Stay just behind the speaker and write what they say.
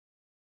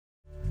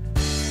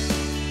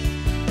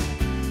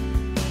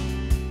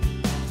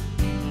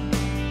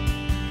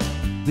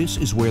This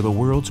is where the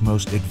world's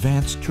most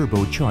advanced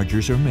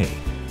turbochargers are made,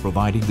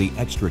 providing the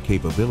extra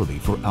capability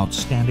for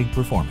outstanding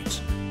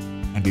performance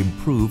and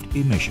improved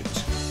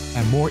emissions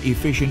and more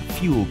efficient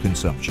fuel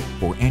consumption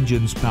for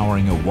engines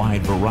powering a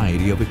wide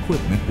variety of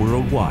equipment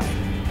worldwide.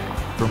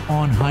 From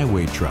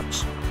on-highway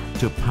trucks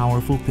to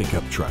powerful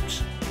pickup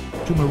trucks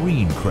to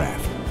marine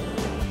craft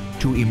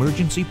to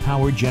emergency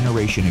power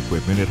generation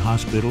equipment at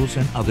hospitals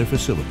and other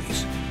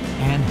facilities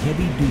and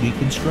heavy-duty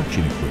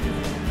construction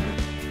equipment.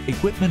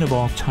 Equipment of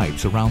all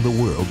types around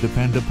the world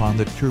depend upon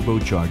the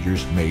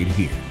turbochargers made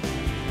here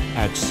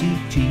at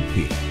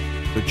CTP,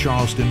 the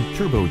Charleston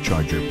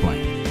Turbocharger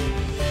Plant.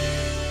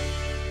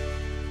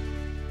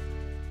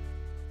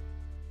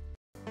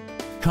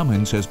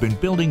 Cummins has been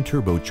building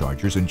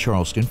turbochargers in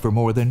Charleston for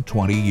more than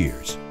 20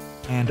 years,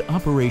 and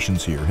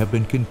operations here have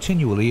been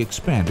continually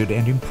expanded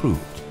and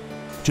improved.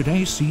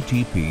 Today,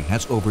 CTP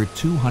has over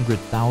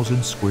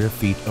 200,000 square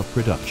feet of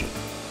production.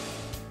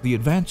 The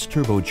advanced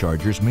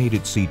turbochargers made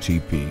at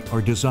CTP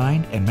are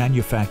designed and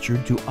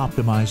manufactured to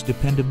optimize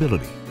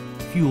dependability,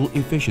 fuel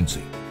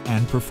efficiency,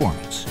 and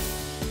performance.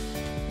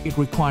 It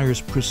requires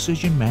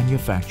precision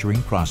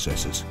manufacturing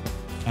processes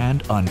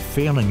and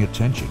unfailing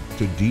attention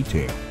to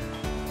detail.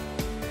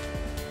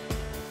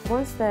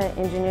 Once the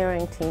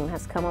engineering team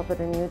has come up with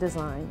a new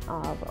design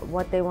of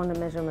what they want the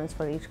measurements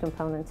for each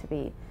component to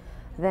be,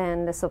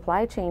 then the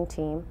supply chain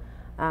team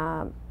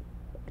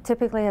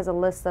typically has a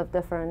list of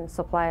different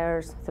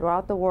suppliers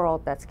throughout the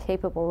world that's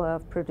capable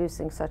of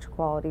producing such a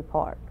quality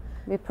part.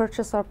 We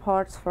purchase our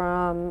parts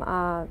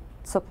from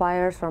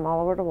suppliers from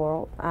all over the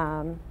world,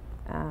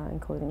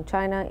 including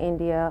China,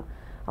 India,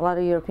 a lot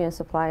of European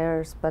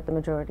suppliers, but the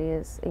majority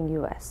is in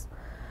US.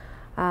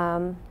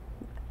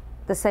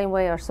 The same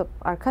way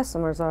our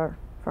customers are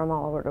from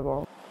all over the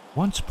world.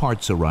 Once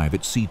parts arrive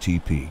at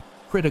CTP,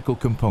 critical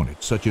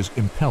components such as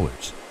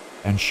impellers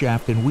and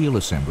shaft and wheel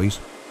assemblies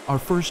are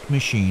first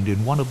machined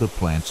in one of the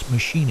plant's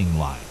machining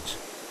lines.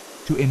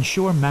 To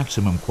ensure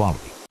maximum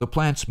quality, the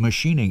plant's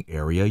machining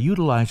area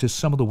utilizes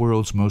some of the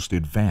world's most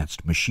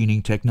advanced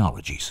machining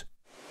technologies,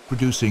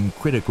 producing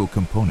critical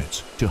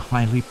components to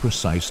highly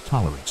precise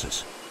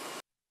tolerances.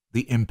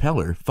 The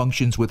impeller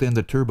functions within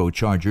the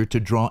turbocharger to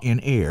draw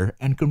in air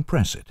and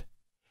compress it,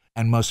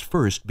 and must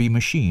first be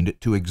machined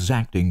to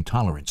exacting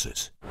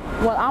tolerances.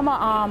 Well, I'm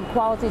a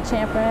quality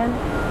champion,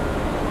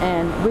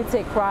 and we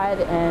take pride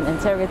and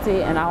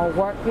integrity in our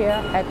work here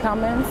at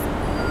Cummins,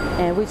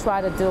 and we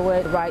try to do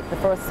it right the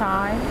first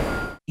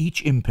time.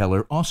 Each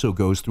impeller also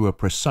goes through a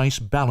precise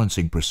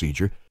balancing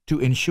procedure to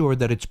ensure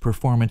that its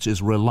performance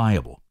is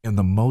reliable in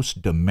the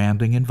most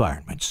demanding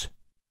environments.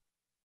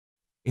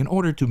 In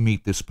order to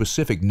meet the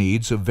specific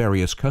needs of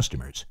various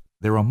customers,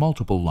 there are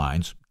multiple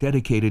lines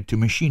dedicated to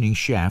machining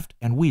shaft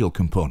and wheel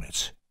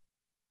components.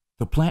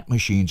 The plant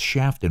machines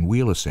shaft and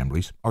wheel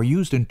assemblies are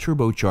used in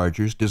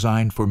turbochargers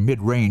designed for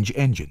mid-range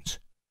engines,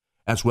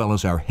 as well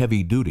as our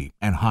heavy-duty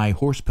and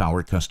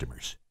high-horsepower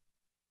customers.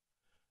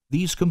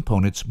 These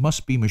components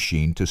must be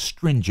machined to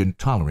stringent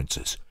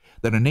tolerances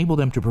that enable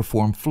them to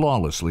perform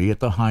flawlessly at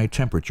the high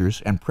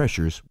temperatures and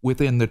pressures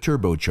within the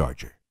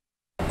turbocharger.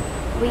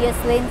 We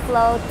use lean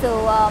flow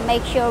to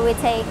make sure we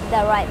take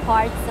the right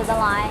parts to the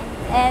line.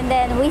 And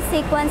then we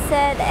sequence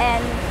it,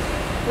 and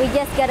we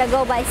just gotta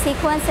go by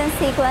sequence and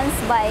sequence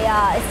by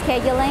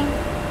scheduling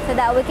so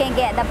that we can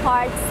get the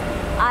parts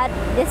at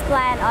this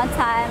plant on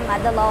time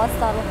at the lowest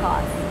total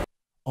cost.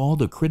 All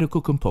the critical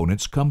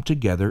components come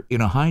together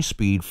in a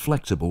high-speed,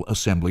 flexible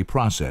assembly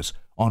process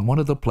on one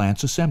of the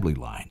plant's assembly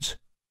lines.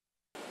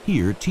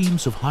 Here,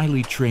 teams of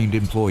highly trained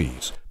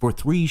employees for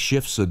 3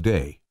 shifts a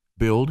day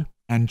build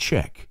and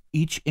check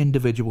each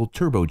individual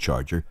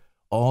turbocharger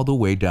all the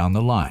way down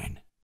the line.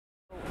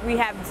 We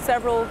have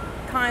several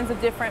kinds of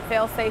different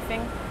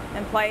fail-safing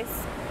in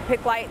place.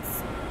 Pick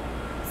lights,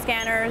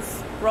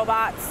 scanners,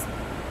 robots.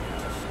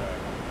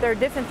 There are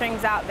different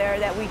things out there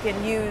that we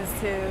can use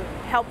to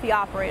help the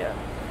operator.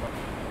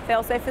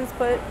 Fail-safing is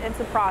put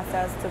into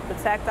process to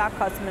protect our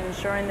customers,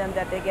 ensuring them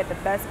that they get the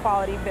best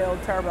quality build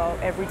turbo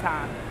every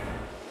time.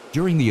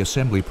 During the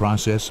assembly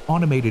process,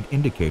 automated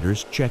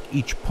indicators check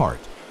each part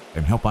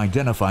and help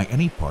identify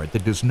any part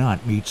that does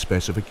not meet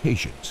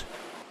specifications.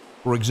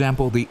 For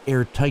example, the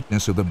air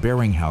tightness of the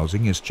bearing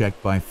housing is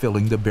checked by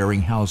filling the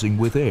bearing housing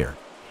with air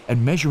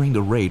and measuring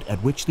the rate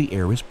at which the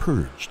air is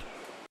purged.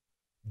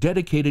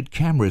 Dedicated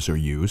cameras are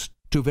used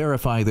to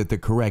verify that the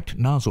correct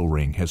nozzle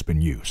ring has been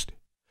used.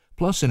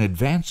 Plus, an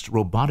advanced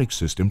robotic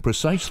system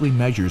precisely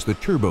measures the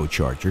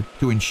turbocharger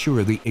to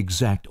ensure the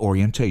exact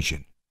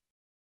orientation.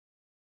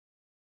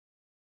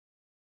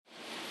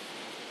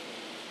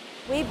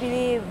 We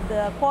believe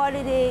the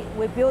quality,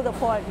 we build the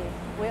quality.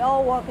 We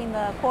all work in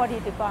the quality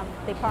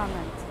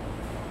department.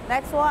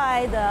 That's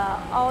why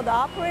all the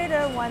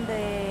operator, when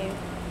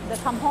the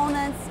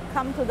components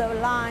come to the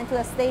line, to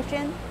the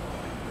station,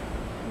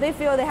 they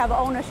feel they have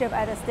ownership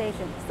at the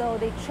station. So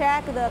they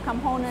check the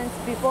components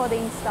before they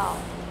install.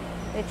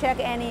 They check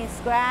any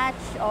scratch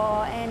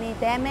or any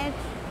damage.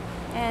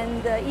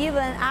 And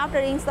even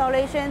after the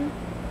installation,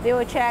 they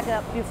will check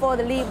before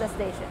they leave the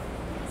station.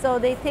 So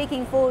they're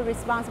taking full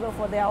responsibility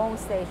for their own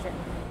station.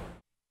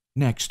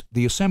 Next,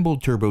 the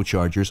assembled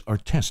turbochargers are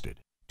tested.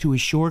 To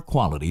assure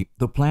quality,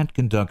 the plant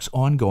conducts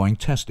ongoing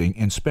testing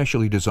in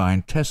specially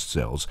designed test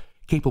cells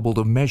capable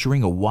of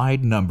measuring a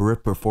wide number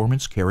of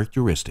performance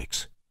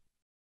characteristics.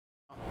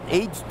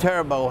 Each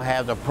turbo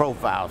has a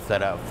profile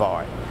set up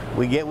for it.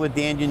 We get with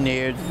the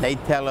engineers, they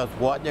tell us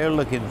what they're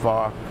looking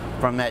for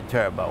from that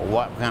turbo,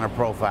 what kind of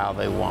profile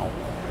they want.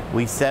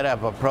 We set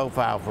up a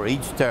profile for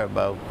each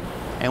turbo,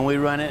 and we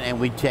run it and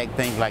we check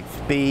things like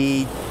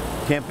speed,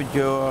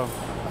 temperature,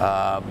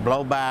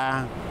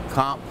 blow-by,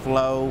 comp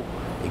flow,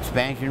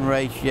 expansion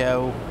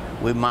ratio.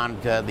 We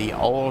monitor the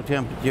oil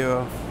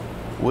temperature.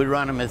 We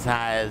run them as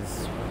high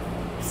as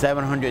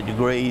 700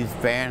 degrees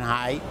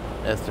Fahrenheit.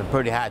 That's a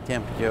pretty high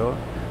temperature.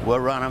 We'll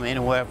run them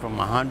anywhere from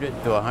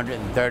 100 to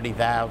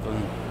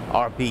 130,000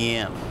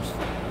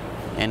 RPMs.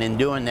 And in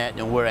doing that,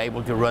 then we're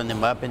able to run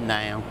them up and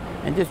down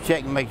and just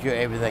check and make sure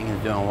everything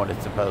is doing what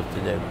it's supposed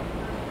to do.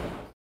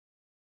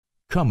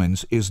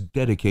 Cummins is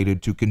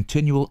dedicated to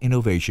continual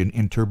innovation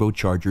in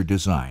turbocharger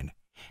design,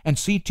 and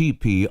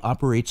CTP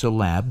operates a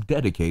lab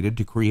dedicated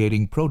to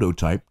creating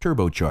prototype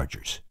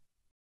turbochargers.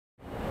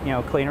 You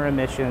know, cleaner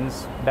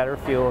emissions, better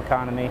fuel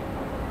economy,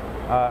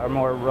 a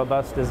more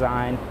robust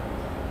design.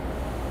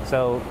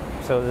 So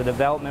the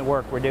development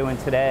work we're doing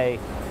today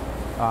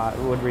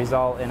would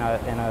result in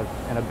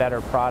a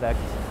better product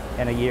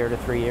in a year to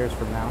 3 years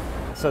from now.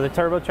 So the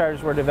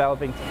turbochargers we're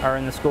developing are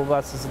in the school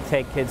buses that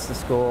take kids to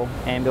school,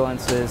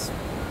 ambulances,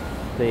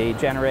 the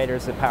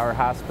generators that power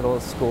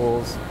hospitals,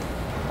 schools,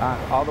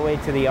 all the way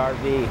to the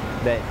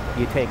RV that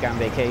you take on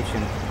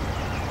vacation.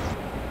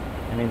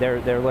 I mean, they're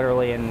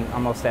literally in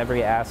almost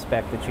every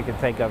aspect that you can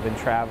think of in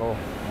travel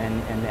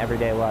and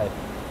everyday life.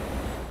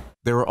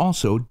 There are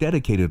also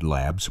dedicated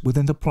labs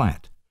within the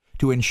plant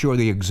to ensure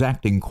the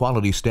exacting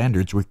quality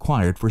standards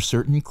required for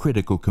certain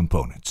critical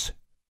components.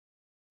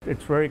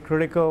 It's very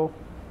critical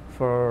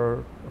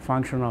for the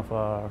function of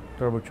a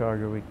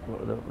turbocharger,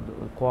 the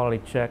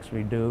quality checks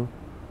we do,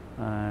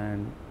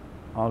 and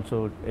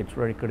also it's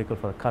very critical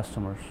for the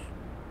customers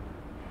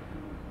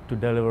to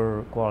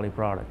deliver quality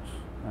products.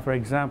 For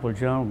example,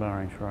 journal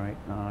bearings, right?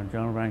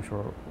 Journal bearings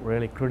are a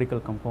really critical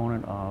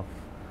component of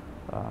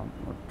a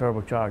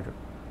turbocharger.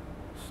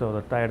 So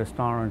the tightest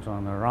tolerance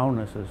on the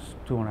roundness is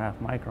 2.5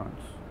 microns.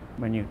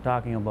 When you're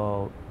talking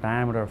about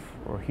diameter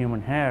for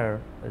human hair,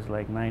 is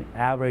like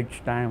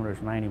average diameter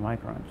is 90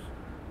 microns.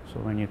 So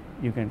when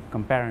you can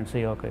compare and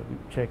see, okay,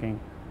 we're checking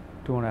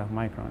 2.5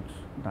 microns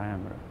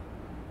diameter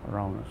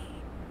roundness.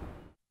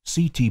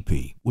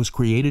 CTP was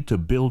created to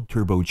build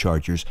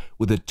turbochargers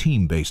with a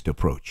team-based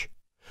approach.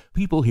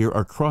 People here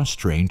are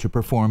cross-trained to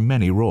perform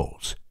many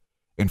roles.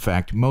 In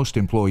fact, most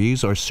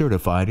employees are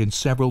certified in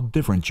several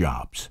different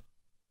jobs.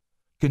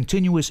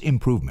 Continuous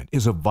improvement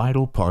is a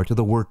vital part of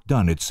the work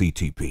done at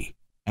CTP,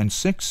 and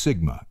Six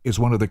Sigma is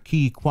one of the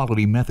key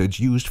quality methods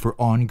used for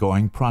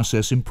ongoing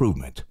process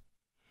improvement.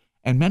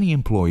 And many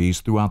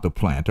employees throughout the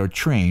plant are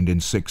trained in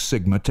Six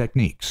Sigma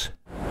techniques.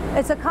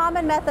 It's a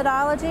common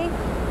methodology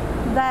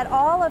that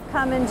all of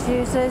Cummins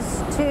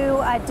uses to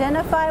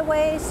identify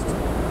waste,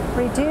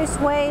 reduce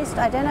waste,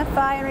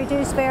 identify and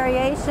reduce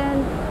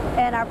variation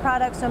in our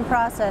products and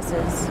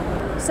processes.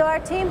 So our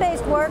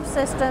team-based work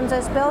systems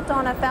is built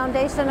on a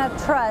foundation of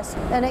trust,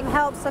 and it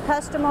helps the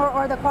customer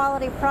or the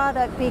quality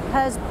product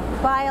because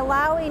by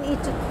allowing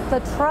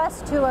the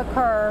trust to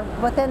occur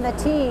within the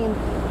team,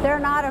 they're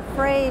not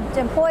afraid,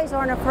 employees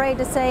aren't afraid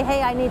to say,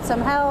 hey, I need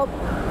some help,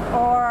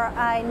 or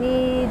I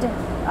need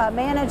a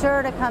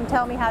manager to come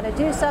tell me how to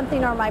do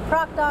something, or my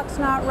proc doc's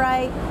not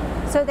right.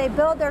 So they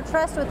build their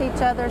trust with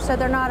each other so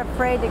they're not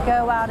afraid to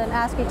go out and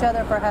ask each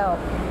other for help.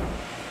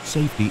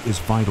 Safety is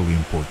vitally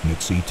important at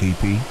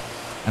CTP,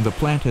 and the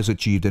plant has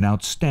achieved an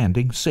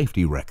outstanding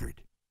safety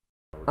record.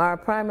 Our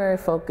primary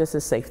focus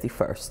is safety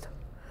first.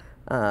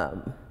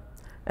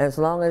 As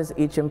long as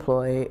each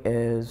employee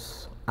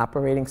is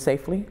operating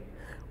safely,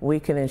 we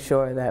can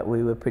ensure that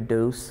we would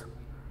produce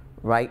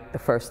right the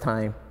first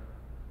time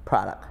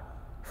product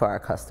for our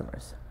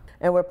customers.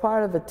 And we're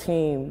part of a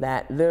team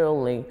that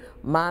literally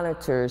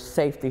monitors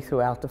safety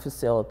throughout the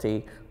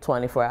facility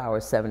 24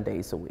 hours, 7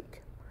 days a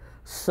week.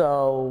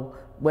 So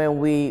when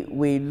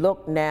we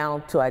look now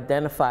to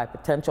identify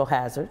potential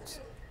hazards,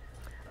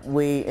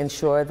 we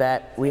ensure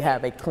that we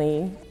have a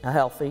clean, a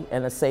healthy,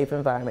 and a safe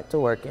environment to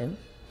work in.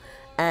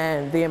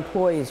 And the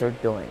employees are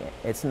doing it.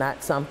 It's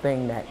not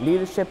something that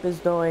leadership is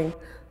doing.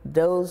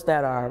 Those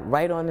that are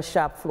right on the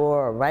shop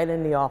floor or right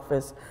in the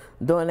office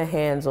doing the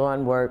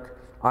hands-on work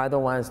are the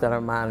ones that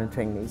are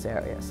monitoring these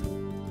areas.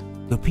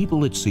 The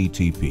people at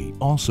CTP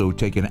also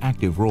take an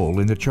active role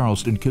in the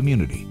Charleston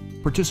community,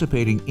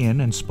 participating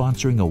in and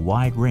sponsoring a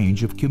wide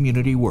range of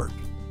community work,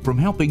 from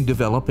helping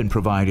develop and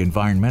provide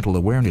environmental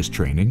awareness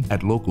training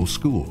at local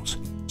schools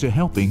to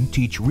helping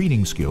teach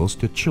reading skills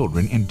to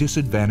children in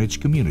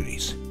disadvantaged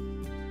communities.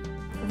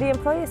 The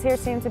employees here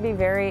seem to be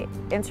very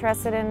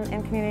interested in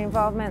community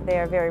involvement. They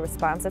are very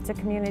responsive to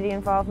community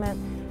involvement.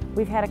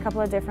 We've had a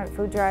couple of different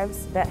food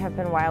drives that have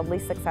been wildly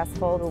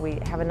successful. We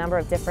have a number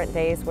of different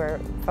days where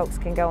folks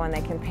can go and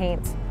they can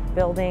paint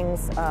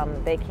buildings,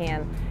 they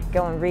can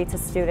go and read to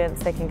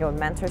students, they can go and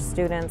mentor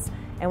students,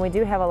 and we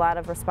do have a lot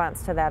of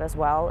response to that as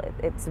well.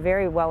 It's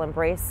very well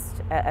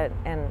embraced,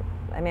 and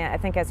I mean, I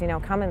think, as you know,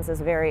 Cummins is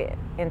very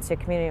into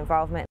community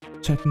involvement.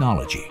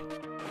 Technology,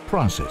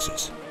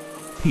 processes,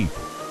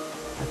 people.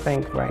 I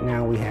think right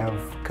now we have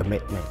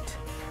commitment.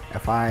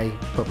 If I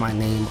put my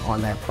name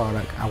on that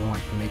product, I want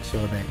to make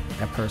sure that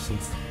that person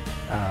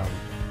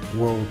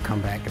will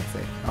come back and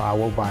say, oh, I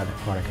will buy the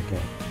product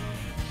again.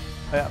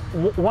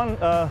 One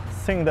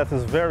thing that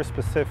is very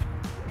specific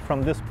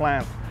from this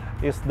plant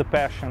is the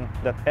passion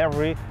that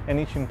every and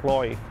each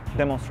employee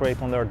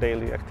demonstrate on their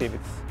daily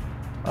activities.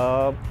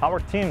 Our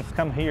teams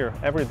come here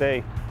every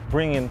day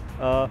bringing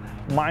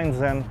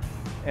minds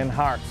and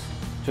hearts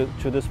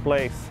to this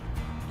place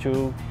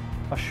to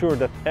assure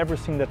that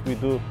everything that we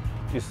do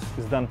is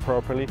done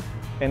properly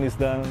and is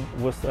done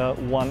with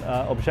one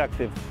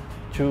objective,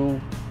 to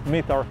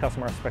meet our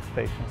customer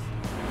expectations.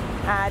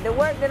 The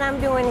work that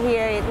I'm doing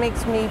here, it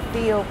makes me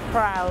feel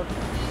proud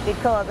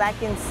because I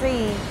can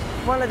see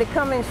one of the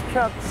Cummins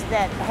trucks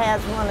that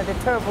has one of the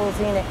turbos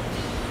in it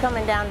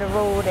coming down the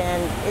road,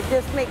 and it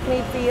just makes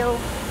me feel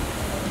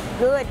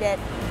good that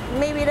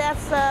maybe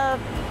that's a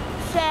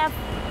shaft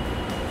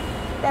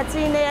that's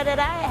in there that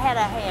I had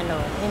a hand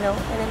on, you know,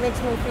 and it makes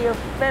me feel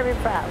very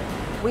proud.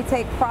 We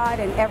take pride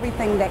in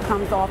everything that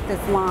comes off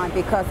this line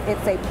because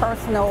it's a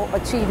personal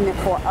achievement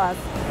for us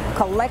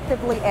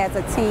collectively as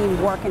a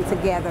team working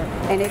together,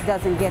 and it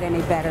doesn't get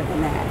any better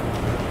than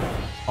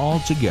that.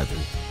 Altogether,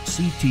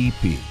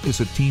 CTP is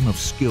a team of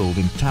skilled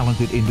and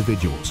talented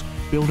individuals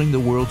building the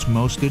world's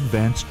most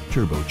advanced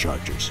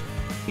turbochargers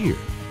here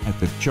at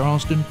the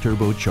Charleston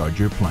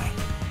Turbocharger Plant.